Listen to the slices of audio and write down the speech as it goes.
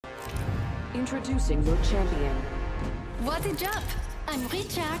Introducing your champion. What a jump! I'm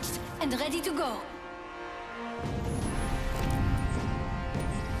recharged and ready to go.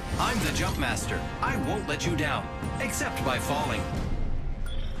 I'm the jump master. I won't let you down, except by falling.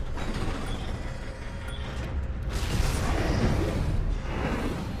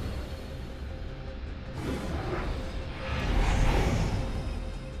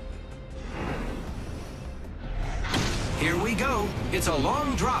 Here we go. It's a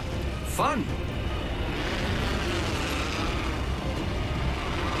long drop. Fun.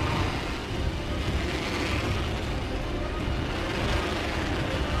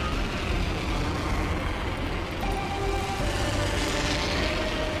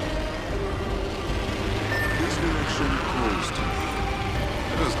 This direction closed.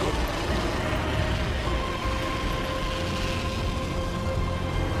 Let us go.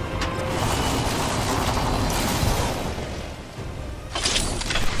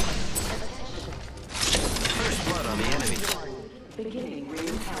 First blood on the enemy. Beginning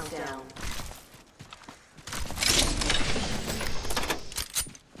ring countdown.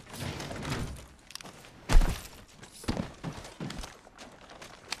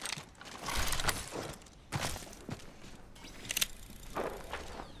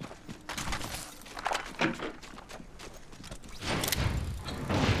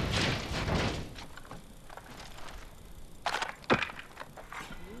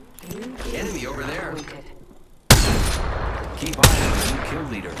 Enemy over there. Keep eye on the new kill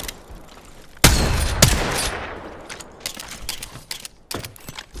leader.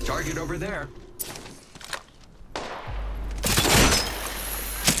 Target over there.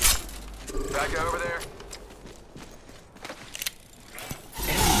 Back over there.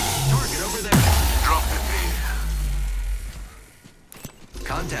 Enemy. Target over there. Drop the pin.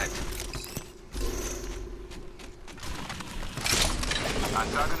 Contact.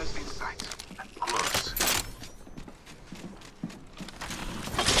 Antagonist in sight. Close.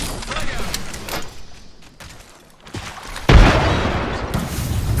 Frag out.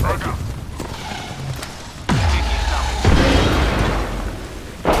 Frag out. Taking damage.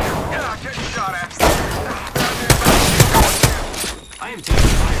 Yeah, getting shot at. I am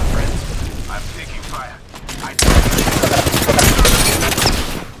taking fire, friends. I'm taking fire. I am down.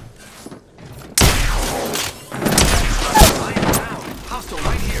 Hostile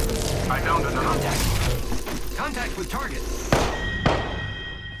right here. I downed another. Contact with target.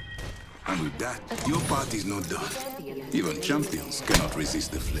 And with that, your party's not done. Even champions cannot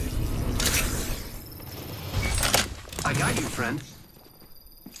resist the flame. I got you, friend.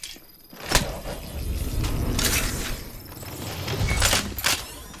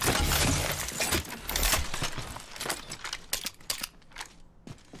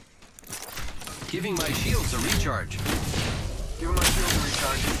 Giving my shields a recharge. Give him my shield to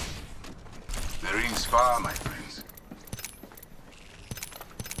recharge. The ring's far, my friends.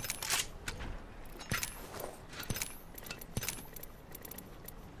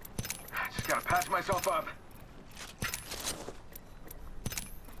 Just gotta patch myself up.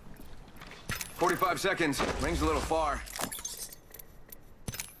 45 seconds. Ring's a little far.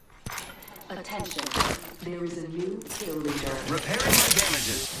 Attention. There is a new kill leader. Repairing my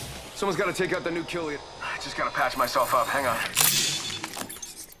damages. Someone's gotta take out the new kill lead. Just gotta patch myself up. Hang on.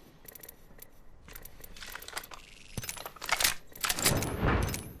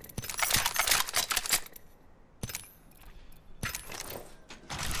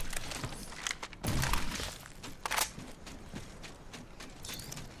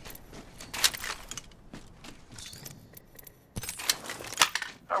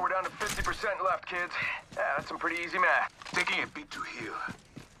 We're down to 50% left, kids. Yeah, that's some pretty easy math. Taking a beat to heal.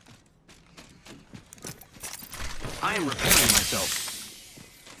 I am repairing myself.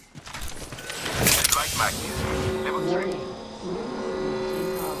 Light magnesium. Level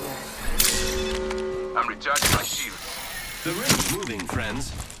 3. I'm recharging my shield. The ring's moving,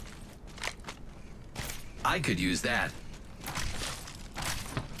 friends. I could use that.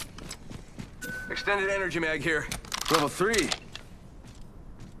 Extended energy mag here. Level 3.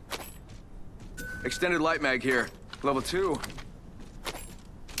 Extended light mag here. Level 2.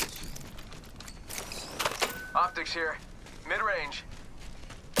 Optics here. Mid-range.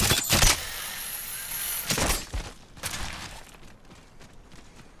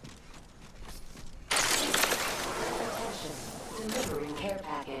 Delivering care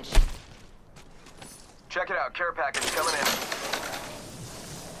package. Check it out. Care package coming in.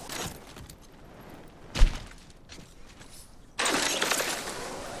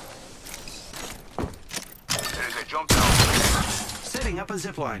 There's a jump down. Setting up a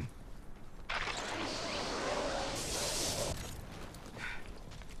zipline.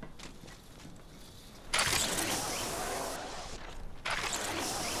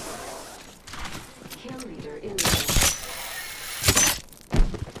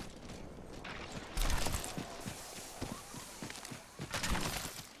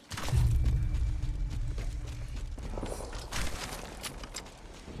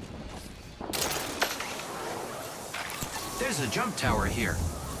 a jump tower here.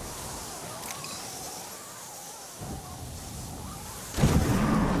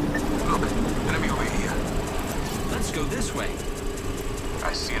 Look, enemy over here. Let's go this way.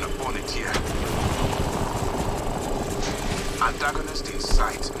 I see an opponent here. Antagonist in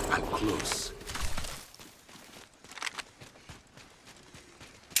sight and close.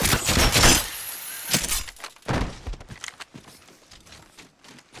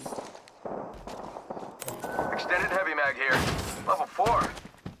 Extended heavy mag here. Level 4.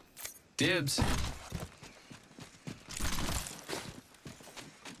 Dibs.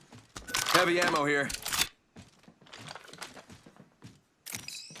 Heavy ammo here.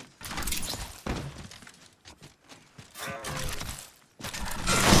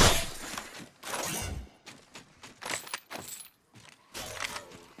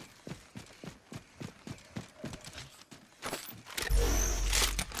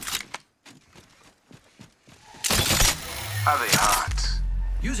 Are they hot?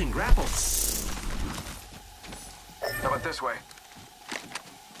 Using grapple. How about this way?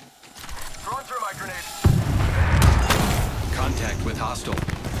 Throwing through my grenade. Contact with hostile.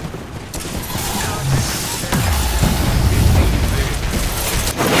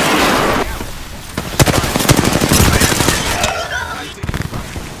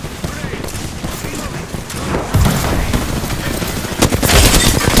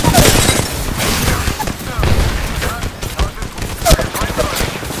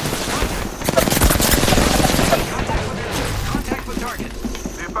 Contact with target.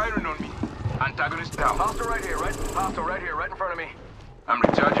 They're firing on me. Antagonist down. Hostile right here, right? Hostile right here, right in front of me. I'm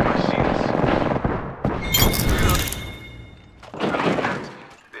recharging my shields. And with that,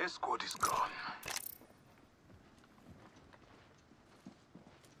 their squad is gone.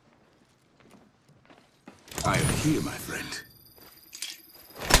 I am here, my friend.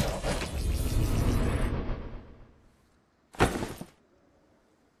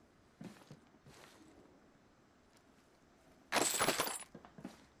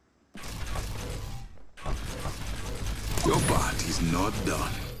 Your part is not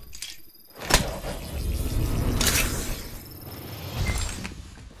done.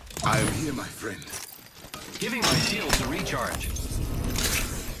 I am here, my friend. Giving my shields a recharge.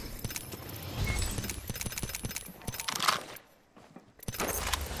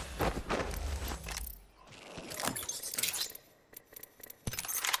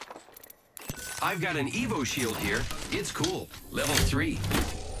 I've got an Evo shield here. It's cool. Level 3.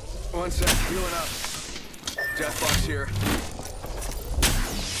 One sec, healing up. Jet box here.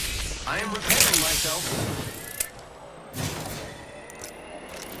 I am repairing myself.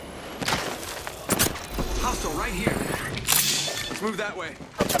 Hostile right here. Let's move that way.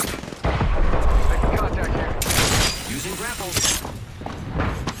 Making contact here. Using grapple.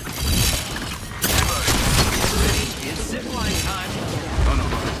 It's zipline time. Oh, no.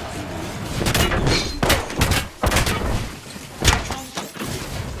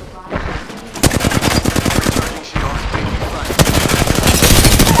 Recharging shields. Taking fire.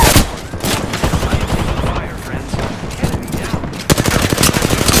 I am on fire, friends. Enemy down.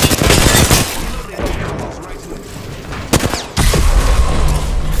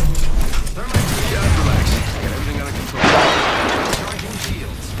 Just relax. Got everything under control. Charging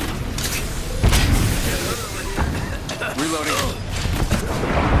shields. Reloading.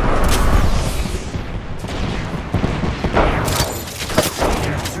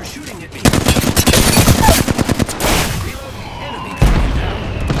 Enemies are shooting at me. Reloading. Enemy coming down.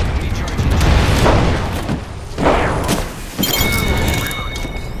 Recharging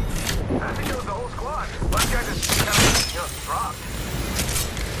I think it was the whole squad. Last guy just kind of, dropped.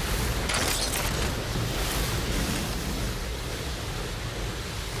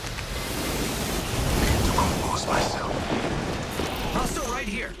 To compose myself. hostile right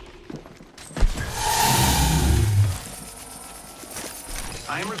here.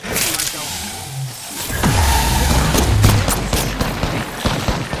 I am repairing myself.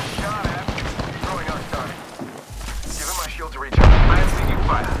 Shot at. Throwing arc starting. Giving my shield to recharge. I am taking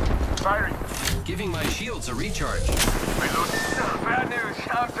fire. Firing. Giving my shields a recharge. Bad news.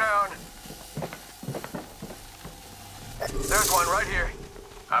 I'm down. There's one right here.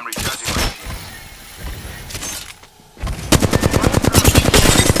 I'm recharging my shields.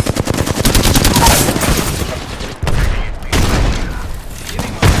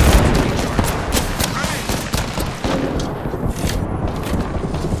 Giving my shields a recharge.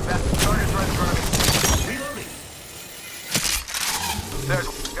 That target's right in front of me. Reloading. There's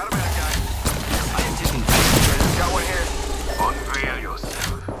one. Got a bad guy. I am taking fire. Got one here. Unveil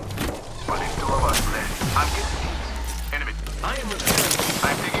yourself. Only two of us left. I'm getting hit. Enemy. I am repairing.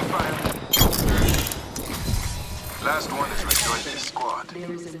 I'm taking fire. last one is rejoined the squad. There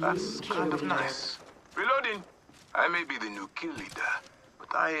is a new That's kill kind of leader. nice. Reloading. I may be the new kill leader,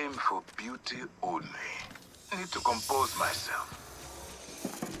 but I aim for beauty only. Need to compose myself.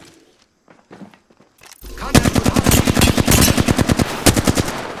 Contact with hostile.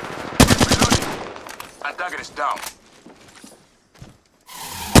 Reloading. Antagonist down.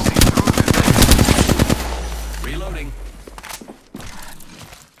 Reloading.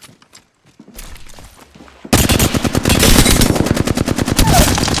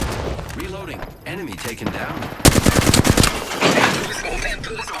 Reloading. Enemy taken down.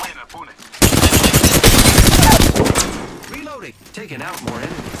 Reloading. Taking out more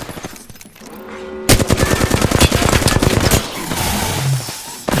enemies.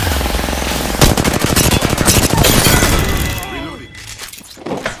 Reloading.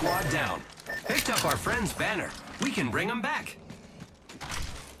 Whole squad down. Picked up our friend's banner. We can bring him back.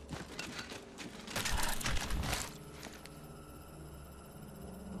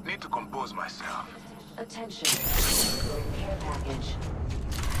 Need to compose myself. Attention. Care package.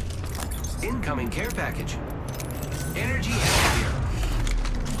 Incoming care package. Energy atmosphere.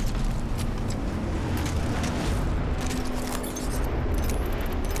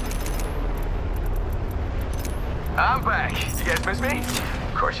 I'm back. You guys miss me?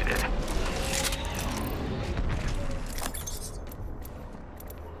 Of course you did.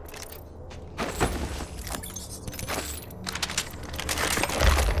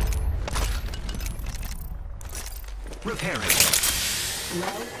 Repairing.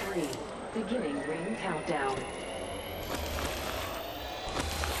 Round 3. Beginning ring countdown.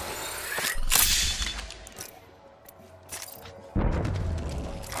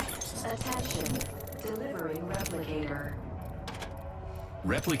 Attention. Delivering replicator.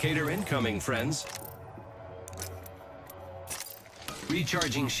 Replicator incoming, friends.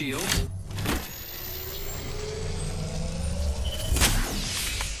 Recharging shield.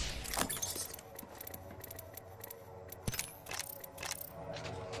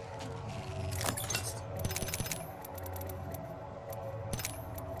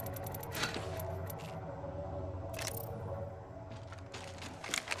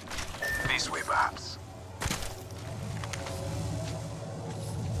 This way, perhaps.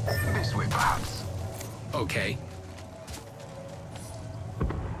 This way, perhaps. Okay.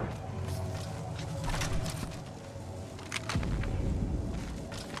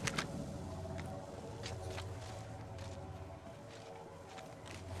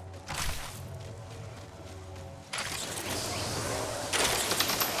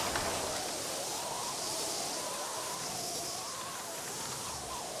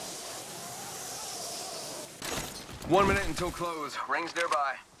 One minute until close. Rings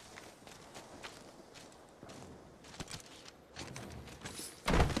nearby.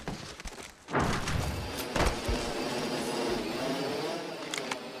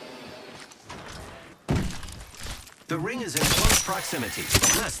 The ring is in close proximity.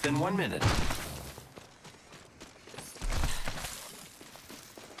 Less than 1 minute.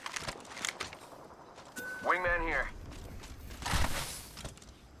 Wingman here.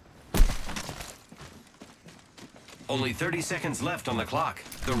 Only 30 seconds left on the clock.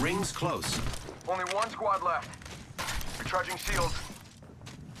 The ring's close. Only one squad left. Recharging shields.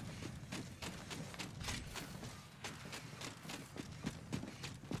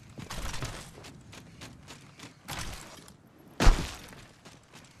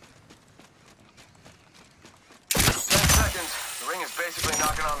 The ring is basically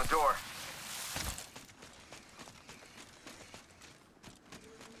knocking on the door.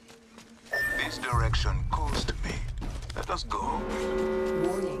 This direction calls to me. Let us go.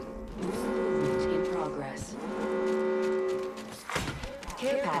 Warning. Movement in progress.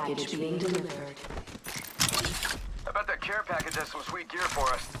 Care package being delivered. I bet that care package has some sweet gear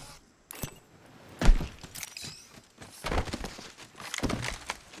for us.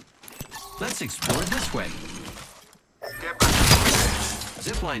 Let's explore this way. Get back.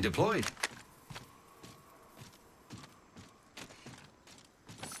 Zipline deployed.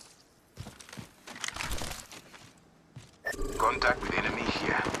 Contact with enemy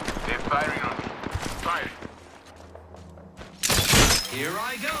here. They're firing on me. Fired. Here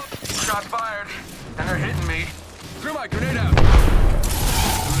I go. Shots fired. And they're hitting me. Threw my grenade out.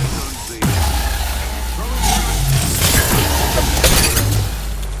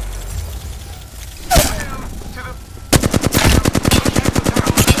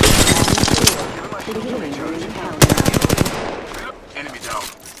 Enemy down.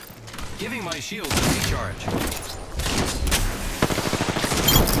 Giving my shield a recharge.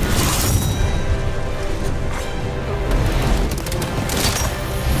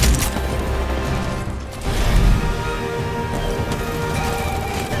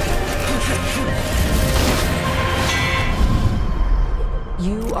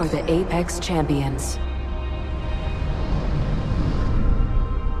 are the Apex Champions.